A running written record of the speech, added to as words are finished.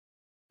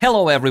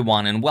Hello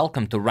everyone and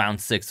welcome to round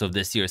 6 of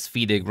this year's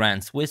FIDE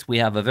Grand Swiss. We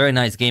have a very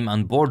nice game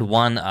on board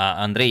 1,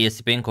 Andrey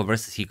Esipenko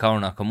versus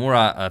Hikaru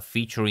Nakamura,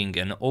 featuring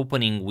an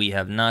opening we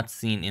have not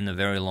seen in a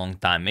very long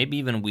time. Maybe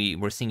even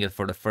we're seeing it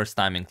for the first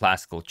time in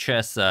classical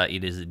chess.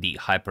 It is the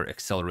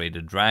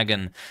Hyperaccelerated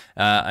Dragon.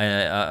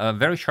 A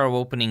very sharp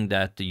opening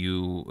that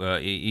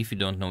if you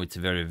don't know, it's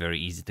very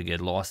easy to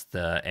get lost,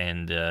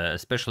 and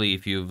especially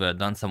if you've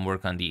done some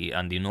work on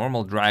the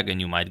normal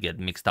dragon, you might get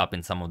mixed up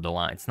in some of the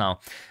lines. Now,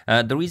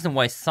 the reason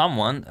why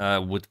someone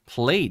would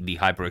play the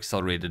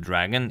Hyperaccelerated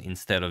Dragon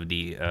instead of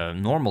the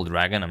normal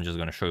dragon, I'm just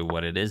going to show you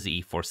what it is.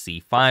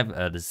 E4,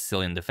 C5, the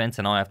Sicilian defense,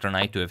 and now after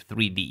knight to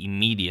F3, the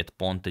immediate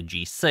pawn to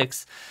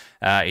G6.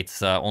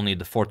 It's only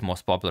the fourth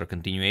most popular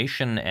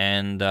continuation,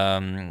 and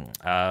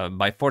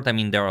by fourth I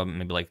mean there are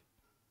maybe like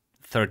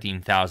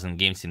 13,000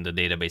 games in the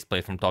database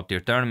played from top tier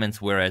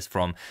tournaments, whereas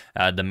from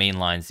the main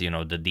lines, you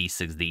know, the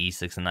D6, the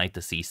E6, and knight to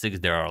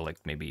C6, there are like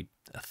maybe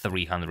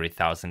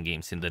 300,000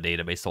 games in the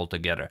database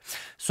altogether.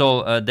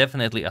 So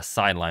definitely a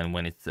sideline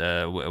when it's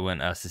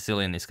when a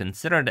Sicilian is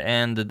considered.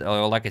 And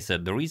like I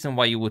said, the reason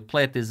why you would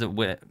play it is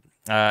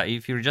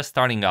if you're just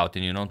starting out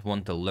and you don't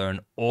want to learn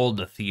all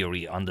the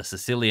theory on the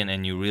Sicilian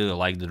and you really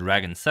like the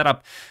dragon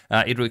setup,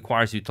 it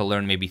requires you to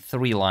learn maybe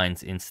 3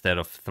 lines instead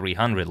of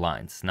 300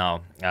 lines.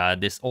 Now,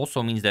 this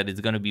also means that it's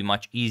going to be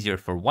much easier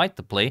for white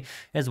to play,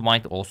 as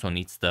white also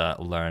needs to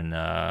learn,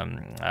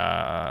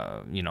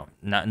 you know,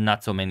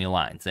 not so many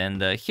lines.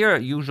 And here,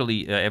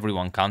 usually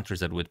everyone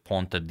counters it with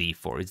pawn to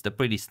d4. It's the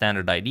pretty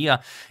standard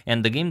idea.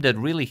 And the game that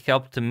really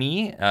helped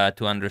me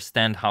to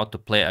understand how to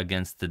play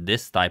against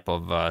this type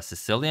of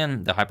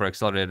Sicilian, the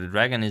Hyperaccelerated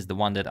Dragon, is the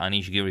one that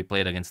Anish Giri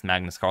played against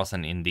Magnus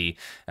Carlsen in the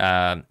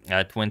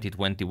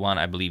 2021,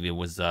 I believe it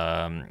was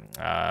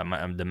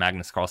the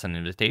Magnus Carlsen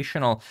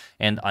Invitational,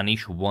 and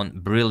Anish won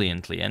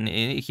brilliantly. And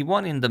he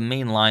won in the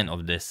main line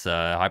of this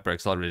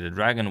Hyperaccelerated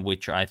Dragon,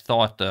 which I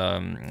thought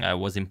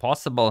was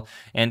impossible.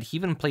 And he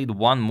even played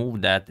one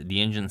move that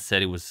the engine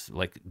said it was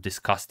like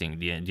disgusting.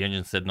 The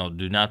engine said, no,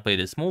 do not play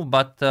this move,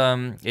 but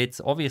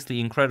it's obviously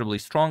incredibly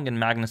strong, and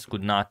Magnus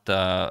could not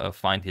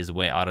find his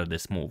way out of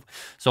this move.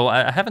 So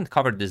I haven't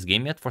covered this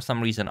game yet. For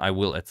some reason, I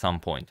will at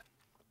some point.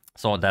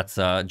 So that's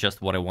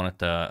just what I wanted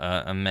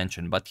to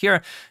mention. But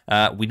here,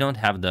 we don't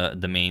have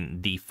the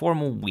main d4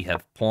 move. We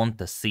have pawn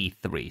to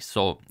c3.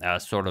 So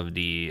sort of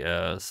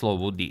the slow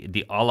wood,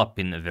 the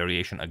Alapin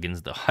variation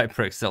against the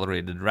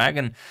Hyperaccelerated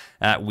Dragon.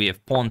 We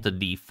have pawn to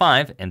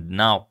d5 and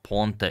now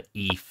pawn to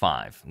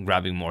e5,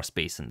 grabbing more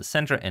space in the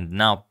center, and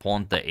now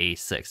pawn to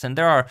a6. And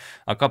there are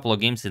a couple of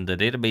games in the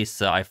database.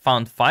 I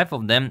found 5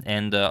 of them,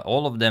 and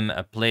all of them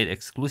played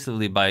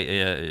exclusively by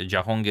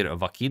Jahongir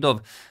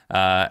Vakidov,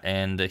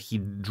 and he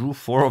drew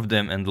 4 of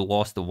them and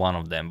lost 1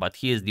 of them, but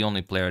he is the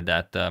only player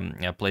that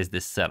plays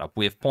this setup.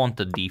 We have pawn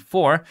to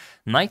d4,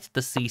 knight to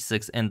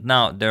c6, and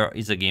now there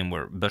is a game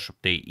where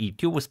bishop to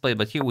e2 was played,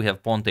 but here we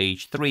have pawn to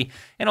h3,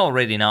 and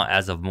already now,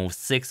 as of move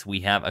 6, we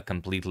have a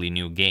completely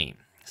new game.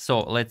 So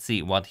let's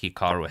see what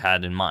Hikaru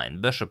had in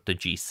mind. Bishop to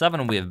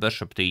g7, we have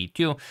bishop to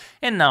e2,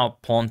 and now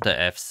pawn to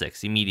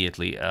f6,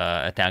 immediately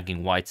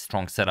attacking white's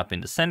strong setup in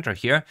the center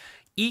here.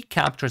 E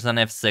captures on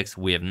f6,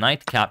 we have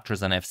knight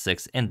captures on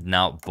f6, and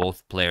now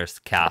both players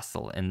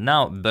castle. And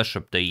now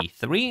bishop to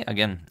e3,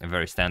 again,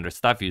 very standard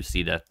stuff. You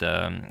see that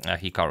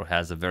Hikaru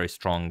has a very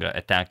strong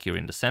attack here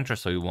in the center,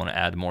 so you want to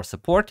add more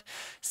support.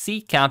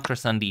 C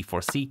captures on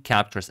d4, C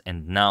captures,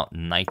 and now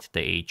knight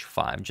to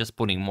h5. Just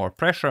putting more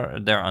pressure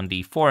there on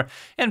d4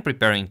 and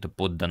preparing to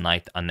put the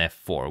knight on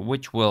f4,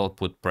 which will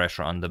put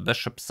pressure on the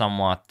bishop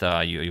somewhat.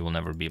 You will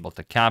never be able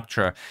to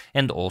capture.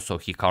 And also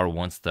Hikaru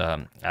wants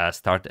to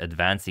start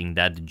advancing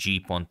that g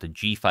pawn to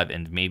g5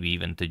 and maybe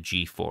even to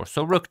g4.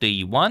 So rook to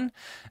e1,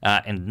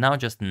 and now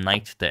just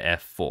knight to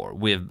f4.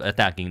 We're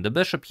attacking the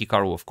bishop.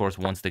 Hikaru, of course,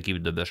 wants to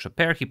keep the bishop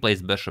pair. He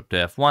plays bishop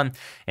to f1,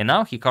 and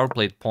now Hikaru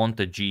played pawn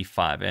to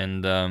g5,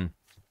 and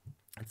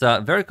it's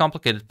a very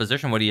complicated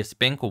position where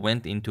Esipenko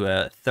went into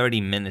a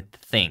 30-minute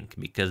think,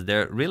 because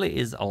there really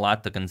is a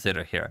lot to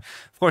consider here.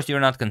 Of course, you're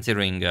not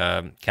considering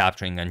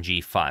capturing on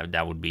g5.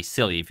 That would be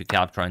silly. If you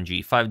capture on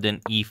g5,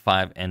 then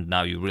e5, and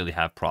now you really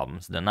have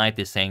problems. The knight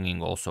is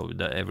hanging also.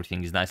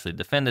 Everything is nicely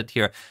defended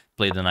here.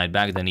 Play the knight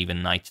back, then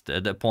even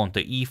the pawn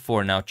to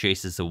e4 now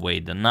chases away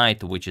the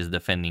knight, which is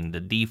defending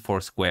the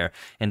d4 square,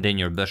 and then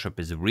your bishop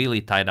is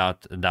really tied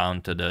out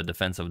down to the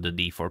defense of the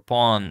d4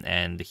 pawn,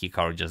 and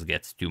Hikaru just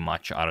gets too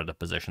much out of the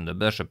position. The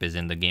bishop is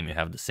in the game. You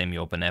have the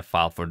semi-open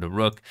f-file for the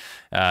rook.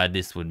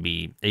 This would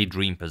be a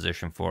dream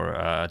position for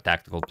a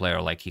tactical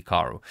player like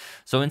Hikaru.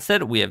 So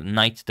instead, we have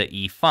knight to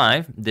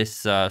e5. This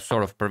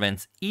sort of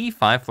prevents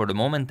e5 for the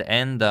moment,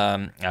 and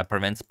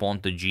prevents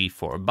pawn to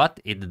g4, but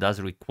it does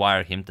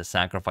require him to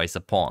sacrifice place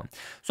a pawn.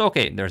 So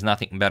okay, there's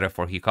nothing better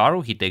for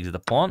Hikaru. He takes the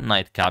pawn,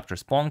 knight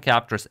captures, pawn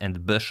captures,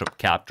 and bishop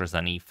captures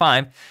on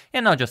e5,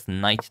 and now just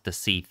knight to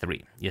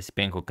c3.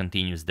 Esipenko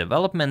continues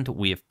development.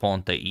 We have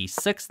pawn to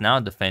e6 now,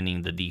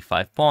 defending the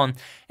d5 pawn,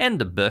 and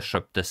the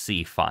bishop to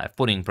c5,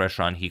 putting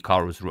pressure on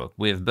Hikaru's rook.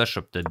 We have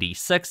bishop to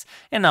d6,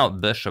 and now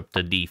bishop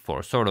to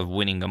d4, sort of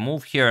winning a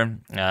move here,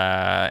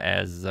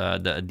 as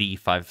the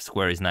d5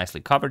 square is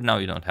nicely covered. Now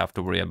you don't have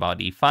to worry about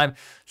e5.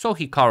 So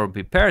Hikaru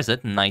prepares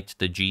it, knight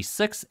to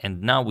g6,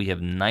 and now we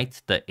have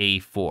knight to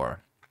a4.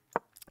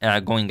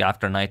 Going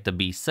after knight to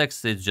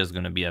b6, it's just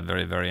going to be a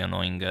very, very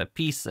annoying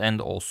piece, and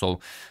also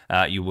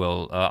you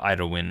will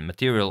either win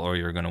material or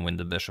you're going to win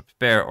the bishop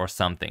pair or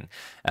something.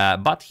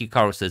 But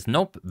Hikaru says,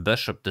 nope,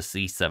 bishop to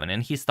c7,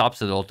 and he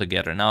stops it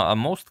altogether. Now, a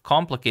most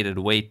complicated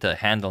way to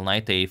handle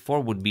knight to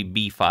a4 would be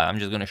b5. I'm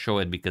just going to show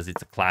it because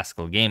it's a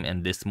classical game,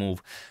 and this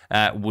move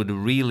would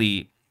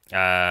really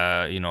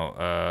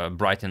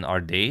brighten our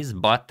days,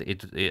 but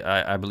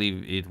I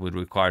believe it would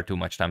require too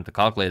much time to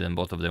calculate, and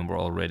both of them were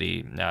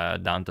already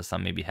down to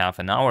some maybe half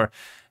an hour.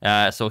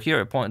 So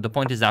here, the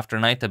point is, after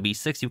knight to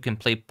b6, you can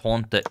play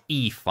pawn to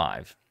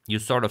e5. You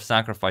sort of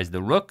sacrifice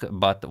the rook,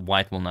 but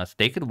white will not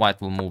take it.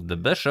 White will move the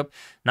bishop.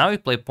 Now you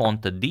play pawn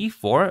to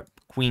d4,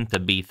 queen to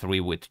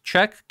b3 with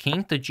check,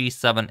 king to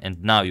g7,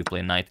 and now you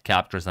play knight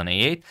captures on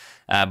a8,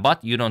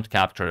 but you don't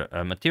capture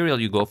material.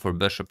 You go for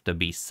bishop to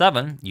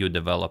b7. You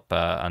develop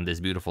on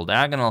this beautiful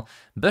diagonal.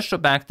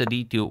 Bishop back to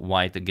d2.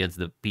 White gets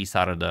the piece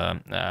out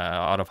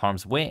of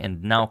harm's way,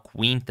 and now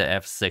queen to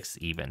f6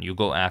 even. You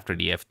go after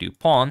the f2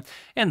 pawn,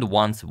 and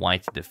once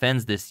white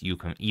defends this, you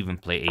can even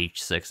play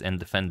h6 and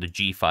defend the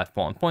g5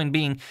 pawn. Point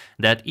being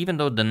that even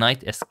though the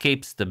knight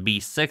escapes to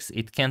b6,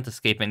 it can't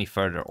escape any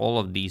further. All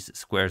of these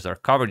squares are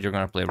covered. You're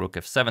going to play rook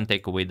f7,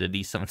 take away the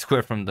d7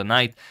 square from the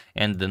knight,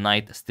 and the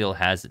knight still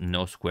has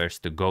no squares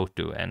to go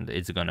to, and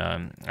it's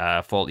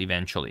gonna fall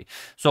eventually.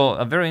 So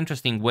a very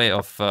interesting way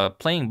of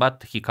playing, but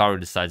Hikaru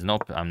decides,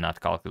 nope, I'm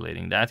not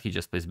calculating that. He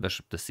just plays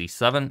bishop to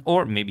c7,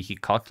 or maybe he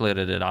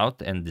calculated it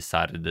out and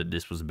decided that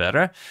this was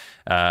better.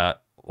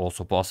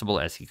 Also possible,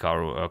 as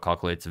Hikaru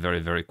calculates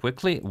very, very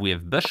quickly. We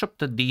have bishop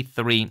to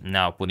d3,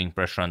 now putting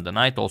pressure on the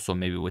knight, also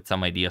maybe with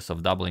some ideas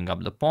of doubling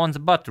up the pawns,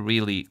 but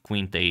really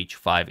queen to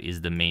h5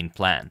 is the main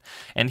plan.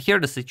 And here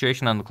the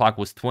situation on the clock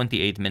was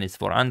 28 minutes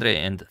for Andrey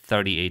and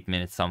 38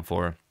 minutes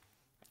for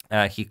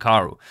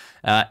Hikaru.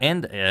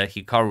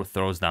 Hikaru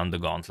throws down the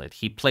gauntlet.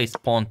 He plays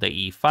pawn to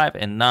e5,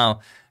 and now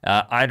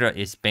either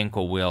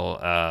Esipenko will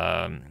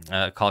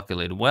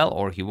calculate well,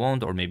 or he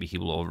won't, or maybe he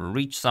will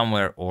overreach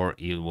somewhere, or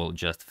he will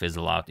just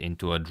fizzle out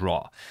into a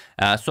draw.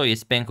 So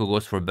Esipenko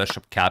goes for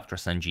bishop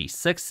captures on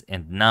g6,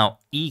 and now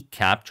e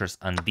captures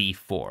on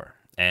d4.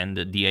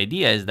 And the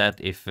idea is that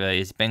if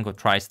Esipenko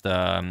tries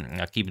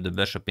to keep the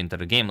bishop into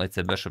the game, let's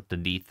say bishop to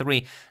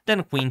d3,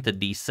 then queen to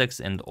d6,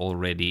 and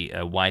already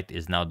white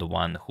is now the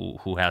one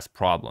who has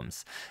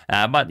problems.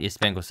 But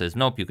Esipenko says,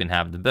 nope, you can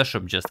have the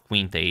bishop, just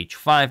queen to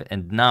h5,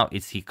 and now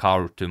it's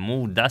Hikaru to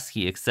move. Does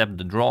he accept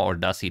the draw, or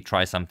does he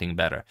try something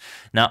better?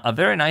 Now, a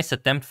very nice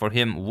attempt for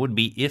him would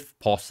be, if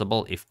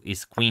possible,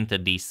 is queen to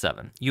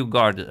d7. You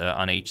guard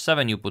on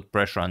h7, you put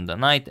pressure on the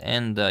knight,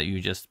 and you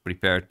just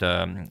prepare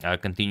to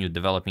continue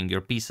developing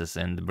your pieces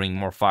and bring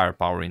more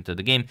firepower into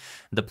the game.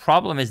 The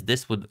problem is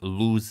this would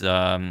lose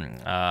on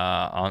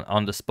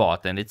the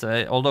spot, and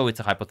although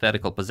it's a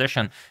hypothetical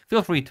position,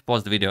 feel free to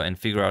pause the video and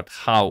figure out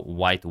how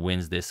white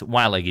wins this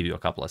while I give you a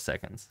couple of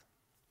seconds.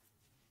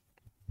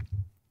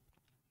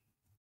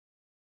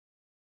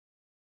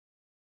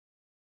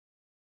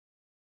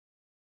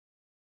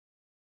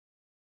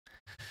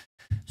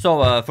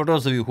 So for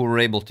those of you who were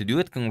able to do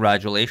it,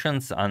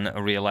 congratulations on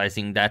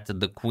realizing that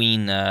the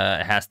queen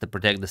has to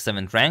protect the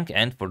 7th rank.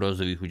 And for those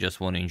of you who just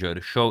want to enjoy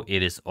the show,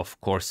 it is of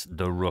course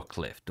the rook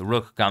lift. The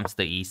rook comes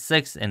to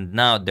e6, and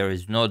now there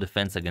is no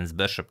defense against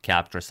bishop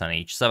captures on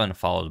h7,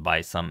 followed by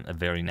some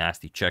very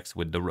nasty checks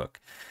with the rook.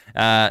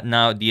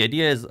 Now the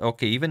idea is,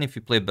 okay, even if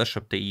you play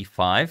bishop to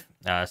e5,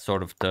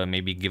 sort of to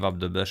maybe give up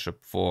the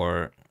bishop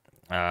for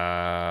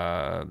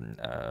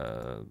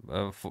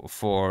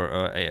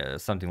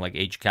something like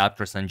h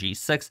captures on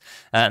g6.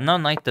 Now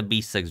knight to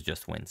b6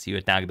 just wins. You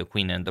attack the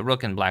queen and the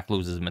rook, and black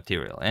loses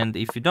material. And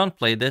if you don't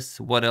play this,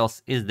 what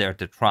else is there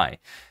to try?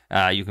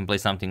 You can play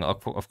something,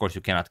 of course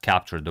you cannot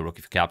capture the rook.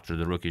 If you capture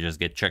the rook, you just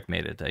get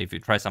checkmated. If you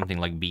try something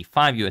like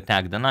b5, you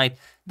attack the knight,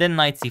 then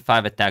knight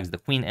c5 attacks the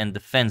queen and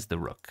defends the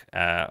rook,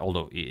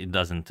 although it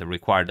doesn't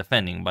require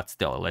defending, but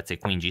still, let's say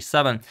queen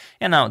g7,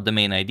 and now the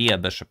main idea,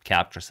 bishop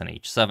captures on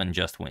h7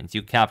 just wins.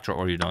 You capture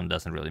or you don't,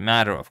 doesn't really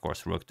matter. Of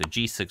course, rook to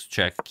g6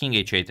 check, king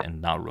h8,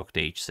 and now rook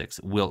to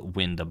h6 will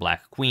win the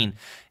black queen,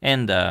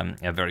 and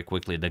very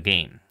quickly the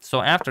game.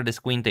 So after this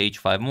queen to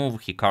h5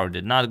 move, Hikaru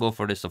did not go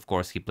for this. Of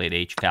course, he played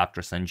h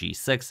captures on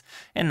g6,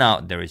 and now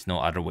there is no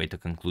other way to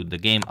conclude the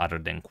game other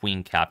than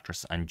queen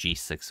captures on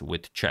g6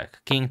 with check.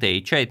 King to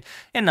h8,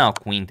 And now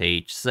queen to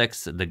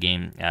h6, the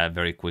game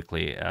very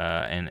quickly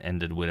and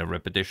ended with a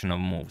repetition of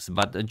moves.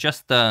 But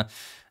just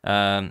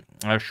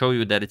I'll show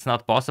you that it's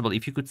not possible.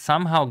 If you could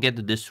somehow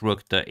get this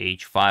rook to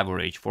h5 or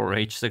h4 or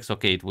h6,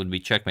 okay, it would be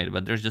checkmate,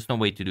 but there's just no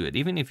way to do it.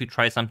 Even if you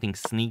try something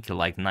sneaky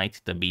like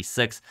knight to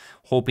b6,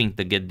 hoping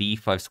to get the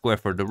e5 square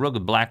for the rook,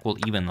 black will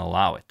even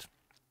allow it.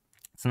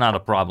 It's not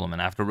a problem.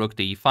 And after rook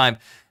to e5,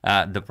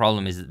 the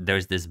problem is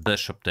there's this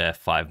bishop to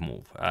f5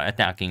 move,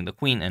 attacking the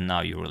queen, and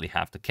now you really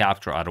have to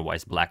capture,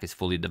 otherwise black is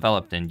fully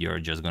developed and you're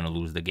just going to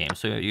lose the game.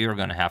 So you're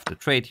going to have to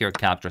trade here,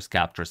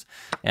 captures,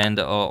 and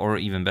or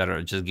even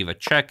better, just give a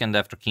check, and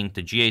after king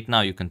to g8,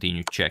 now you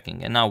continue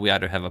checking. And now we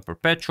either have a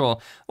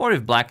perpetual, or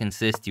if black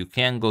insists, you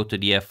can go to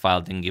the f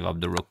file, then give up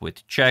the rook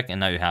with check, and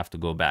now you have to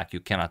go back. You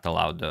cannot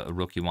allow the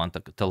rook you want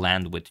to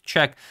land with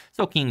check.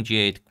 So king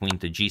g8, queen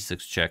to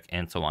g6 check,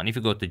 and so on. If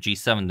you go to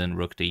g7, then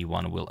rook to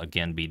e1 will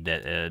again be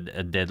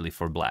deadly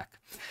for black.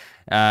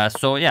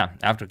 So yeah,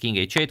 after king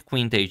h8,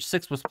 queen to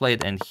h6 was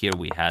played, and here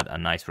we had a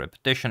nice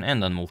repetition.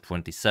 And on move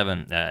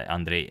 27,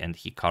 Andrey and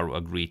Hikaru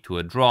agreed to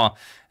a draw.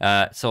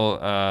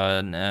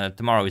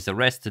 Tomorrow is a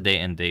rest today,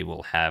 and they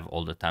will have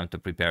all the time to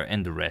prepare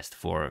and the rest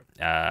for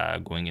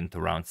going into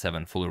round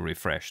 7 fully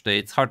refreshed.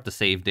 It's hard to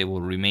say if they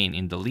will remain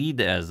in the lead,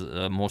 as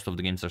most of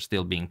the games are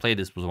still being played.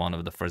 This was one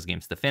of the first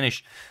games to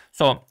finish,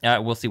 so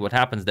we'll see what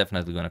happens.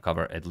 Definitely going to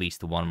cover at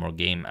least one more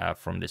game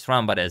from this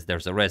round, but as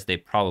there's a rest day,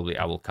 probably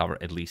I will cover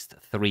at least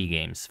 3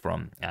 games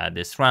from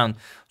this round.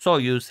 So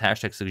use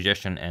hashtag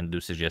suggestion and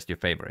do suggest your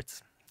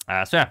favorites.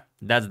 So yeah,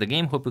 that's the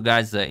game. Hope you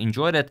guys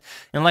enjoyed it.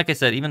 And like I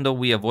said, even though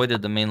we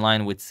avoided the main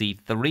line with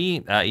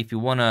c3, if you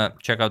want to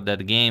check out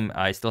that game,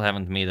 I still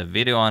haven't made a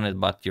video on it,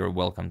 but you're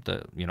welcome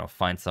to,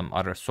 find some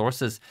other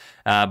sources.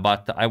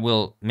 But I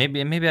will,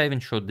 maybe I even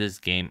showed this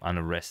game on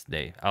a rest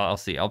day. I'll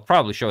see. I'll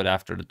probably show it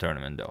after the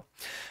tournament though.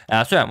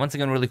 So yeah, once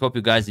again, really hope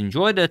you guys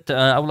enjoyed it.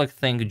 I would like to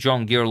thank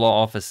John Gear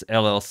Law Office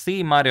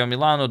LLC, Mario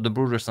Milano, The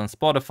Brothers on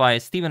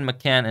Spotify, Stephen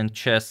McCann, and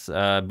Chess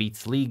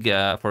Beats League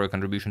for your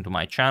contribution to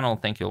my channel.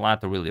 Thank you a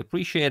lot. I really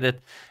appreciate it.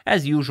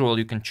 As usual,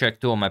 you can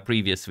check 2 of my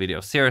previous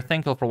videos here.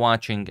 Thank you all for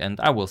watching, and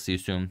I will see you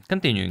soon,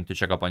 continuing to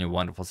check up on your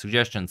wonderful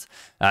suggestions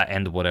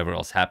and whatever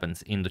else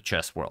happens in the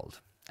chess world.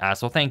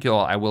 So thank you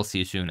all. I will see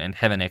you soon, and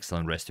have an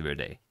excellent rest of your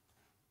day.